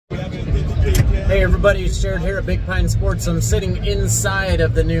Hey everybody, it's Jared here at Big Pine Sports. I'm sitting inside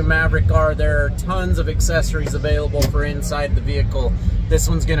of the new Maverick R. There are tons of accessories available for inside the vehicle. This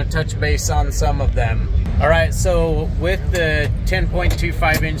one's going to touch base on some of them. Alright, so with the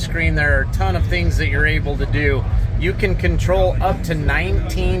 10.25 inch screen, there are a ton of things that you're able to do. You can control up to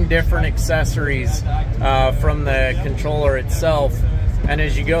 19 different accessories from the controller itself. And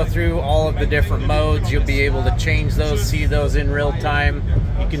as you go through all of the different modes, you'll be able to change those, see those in real time.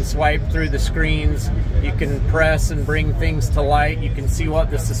 You can swipe through the screens. You can press and bring things to light. You can see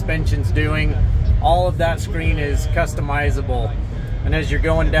what the suspension's doing. All of that screen is customizable. And as you're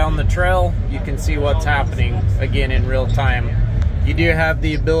going down the trail, you can see what's happening, again, in real time. You do have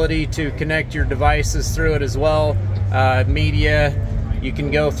the ability to connect your devices through it as well. Media, you can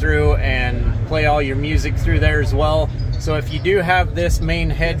go through and play all your music through there as well. So if you do have this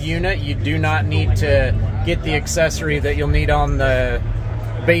main head unit, you do not need to get the accessory that you'll need on the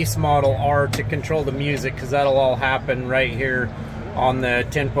base model R to control the music, because that'll all happen right here on the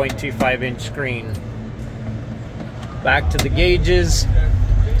 10.25 inch screen. Back to the gauges.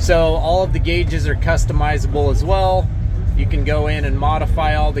 So all of the gauges are customizable as well. You can go in and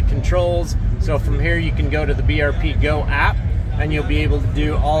modify all the controls. So from here you can go to the BRP Go app and you'll be able to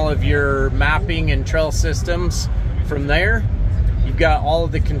do all of your mapping and trail systems. From there, you've got all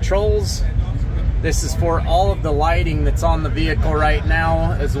of the controls. This is for all of the lighting that's on the vehicle right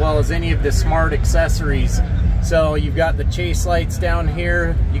now, as well as any of the smart accessories. So you've got the chase lights down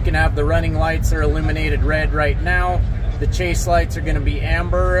here. You can have the running lights that are illuminated red right now. The chase lights are going to be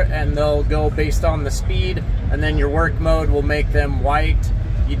amber and they'll go based on the speed, and then your work mode will make them white.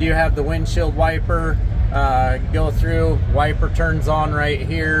 You do have the windshield wiper go through. Wiper turns on right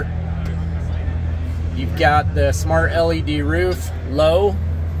here. You've got the smart LED roof, low.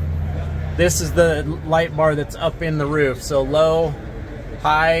 This is the light bar that's up in the roof. So low,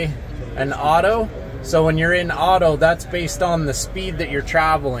 high, and auto. So when you're in auto, that's based on the speed that you're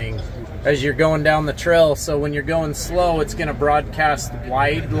traveling as you're going down the trail. So when you're going slow, it's going to broadcast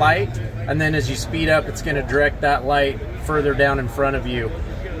wide light. And then as you speed up, it's going to direct that light further down in front of you.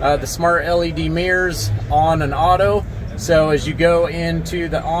 The smart LED mirrors, on and auto. So as you go into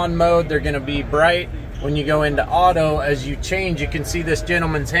the on mode, they're going to be bright. When you go into auto, as you change, you can see this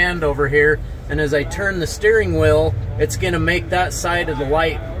gentleman's hand over here, and as I turn the steering wheel, it's going to make that side of the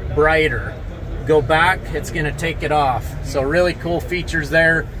light brighter. Go back, it's going to take it off. So really cool features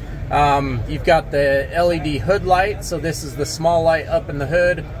there. You've got the LED hood light, so this is the small light up in the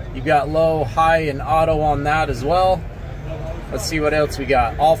hood. You've got low, high, and auto on that as well. Let's see what else we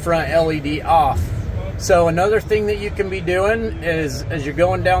got. All front LED off. So another thing that you can be doing is, as you're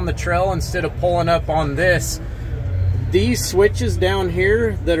going down the trail, instead of pulling up on this, these switches down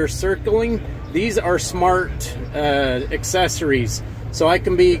here that are circling, these are smart accessories. So I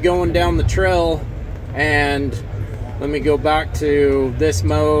can be going down the trail, and let me go back to this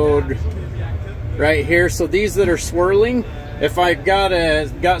mode right here. So these that are swirling, if I've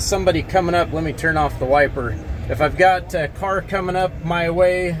got somebody coming up, let me turn off the wiper. If I've got a car coming up my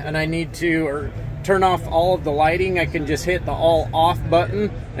way and I need to turn off all of the lighting, I can just hit the all off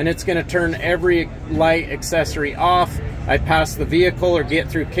button and it's going to turn every light accessory off. I pass the vehicle or get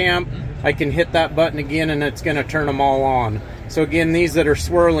through camp, I can hit that button again and it's going to turn them all on. So again, these that are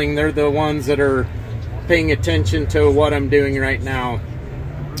swirling, they're the ones that are paying attention to what I'm doing right now.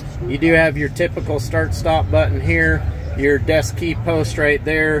 You do have your typical start stop button here, your desk key post right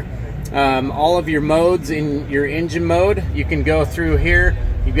there. All of your modes in your engine mode, you can go through here.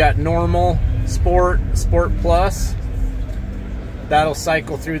 You've got normal, sport, sport plus. That'll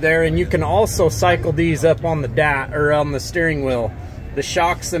cycle through there, and you can also cycle these up on the on the steering wheel. The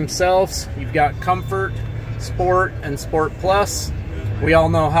shocks themselves, you've got comfort, sport, and sport plus. We all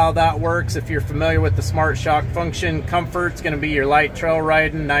know how that works. If you're familiar with the smart shock function, comfort's going to be your light trail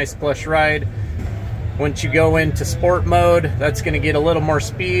riding, nice plush ride. Once you go into sport mode, that's going to get a little more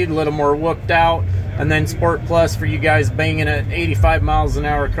speed, a little more whooped out. And then Sport Plus for you guys banging at 85 miles an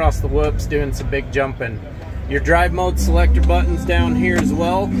hour across the whoops, doing some big jumping. Your drive mode selector buttons down here as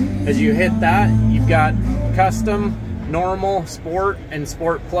well. As you hit that, you've got custom, normal, sport, and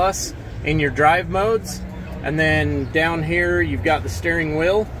Sport Plus in your drive modes. And then down here, you've got the steering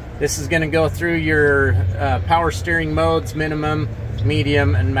wheel. This is going to go through your power steering modes, minimum,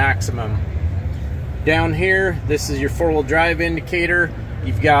 medium, and maximum. Down here, this is your four-wheel drive indicator.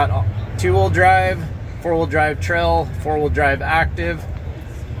 You've got two-wheel drive, four-wheel drive trail, four-wheel drive active,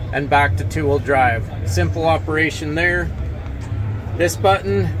 and back to two-wheel drive. Simple operation there. This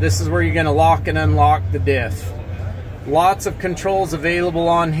button, this is where you're going to lock and unlock the diff. Lots of controls available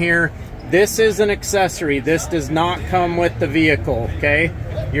on here. This is an accessory. This does not come with the vehicle, okay?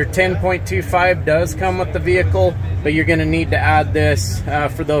 Your 10.25 does come with the vehicle, but you're going to need to add this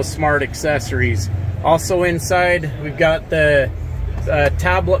for those smart accessories. Also inside, we've got the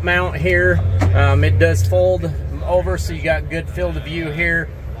tablet mount here. It does fold over, so you got good field of view here.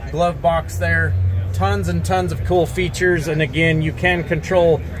 Glove box there. Tons and tons of cool features, and again, you can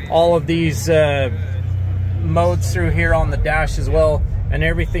control all of these modes through here on the dash as well, and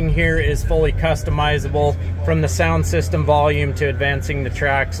everything here is fully customizable, from the sound system volume to advancing the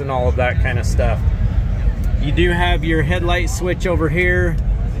tracks and all of that kind of stuff. You do have your headlight switch over here,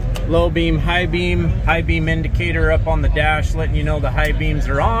 low beam, high beam indicator up on the dash letting you know the high beams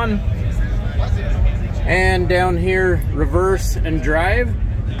are on, and down here reverse and drive.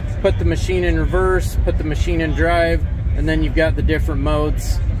 Put the machine in reverse, put the machine in drive, and then you've got the different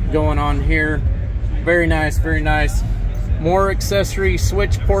modes going on here. Very nice, very nice. More accessory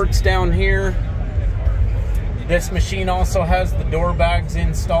switch ports down here. This machine also has the door bags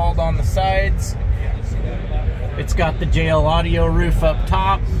installed on the sides. It's got the JL Audio roof up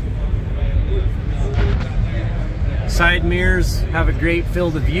top. Side mirrors have a great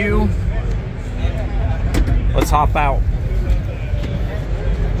field of view. Let's hop out.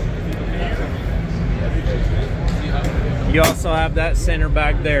 You also have that center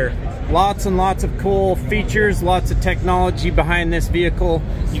back there. Lots and lots of cool features, lots of technology behind this vehicle.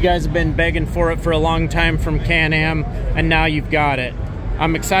 You guys have been begging for it for a long time from Can-Am, and now you've got it.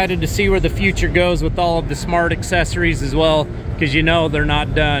 I'm excited to see where the future goes with all of the smart accessories as well, because you know they're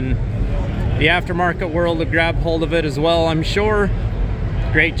not done. The aftermarket world will grab hold of it as well, I'm sure.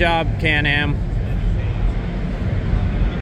 Great job, Can-Am.